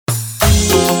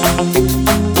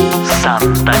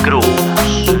Santa Cruz.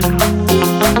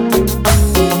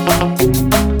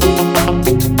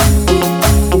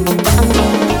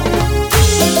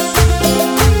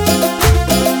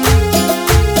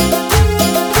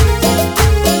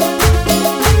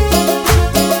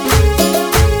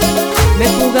 Me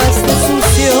jugaste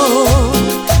sucio,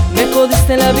 me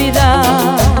jodiste la vida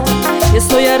y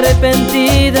estoy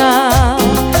arrepentida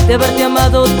de haberte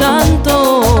amado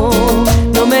tanto.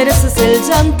 No mereces el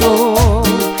llanto,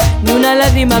 ni una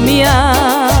lágrima mía.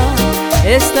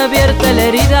 Está abierta la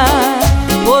herida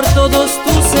por todos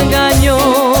tus engaños.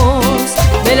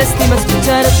 Me lastima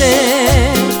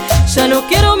escucharte, ya no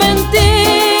quiero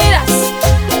mentiras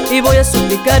y voy a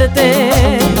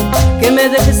suplicarte que me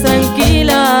dejes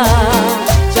tranquila.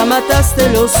 Ya mataste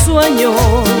los sueños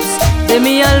de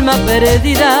mi alma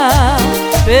perdida,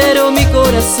 pero mi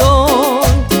corazón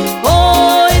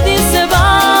hoy dice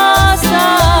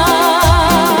basta.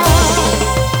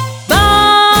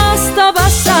 Basta,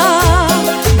 basta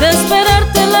de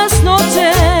esperarte en las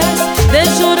noches, de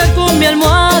llorar con mi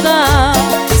almohada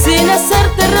sin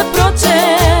hacerte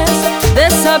reproches, de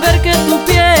saber que tu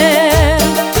piel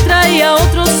traía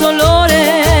otros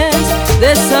olores,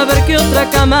 de saber que otra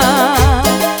cama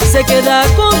se queda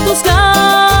con tus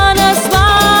ganas.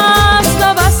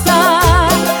 Basta, basta,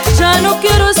 ya no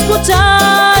quiero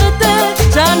escucharte,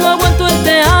 ya no aguanto el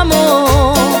te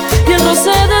amo y el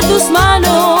roce de tus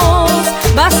manos.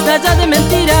 Basta ya de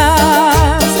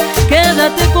mentiras,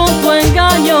 quédate con tu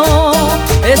engaño,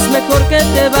 es mejor que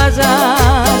te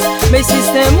vayas, me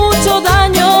hiciste mucho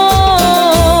daño.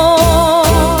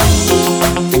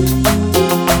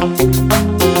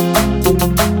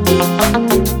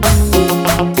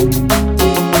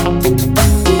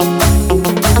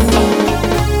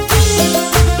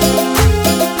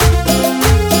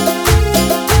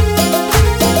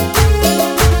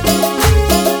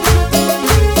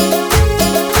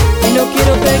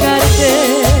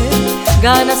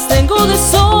 Ganas tengo de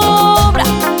sobra,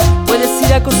 puedes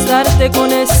ir a acostarte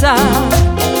con esa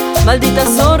maldita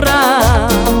zorra,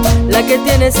 la que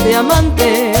tiene este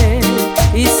amante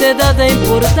y se da de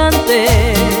importante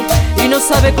y no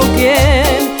sabe con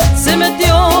quién se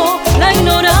metió la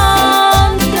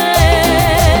ignorante.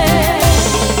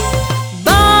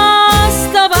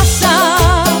 Basta,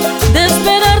 basta de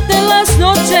esperarte en las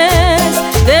noches,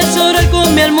 de llorar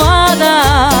con mi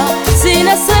almohada sin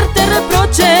hacerte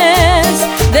reproches,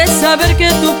 de saber que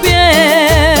tu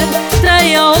piel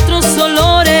traía otros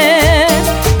olores,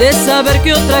 de saber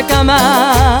que otra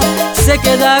cama se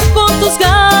queda con tus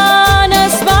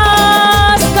ganas.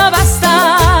 Basta,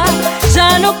 basta,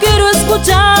 ya no quiero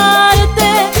escucharte,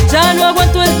 ya no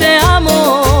aguanto el te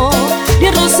amo y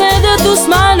el roce de tus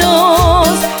manos.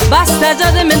 Basta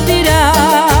ya de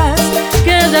mentiras,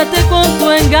 quédate con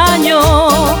tu engaño,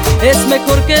 es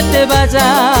mejor que te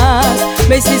vayas,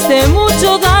 me hiciste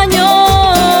mucho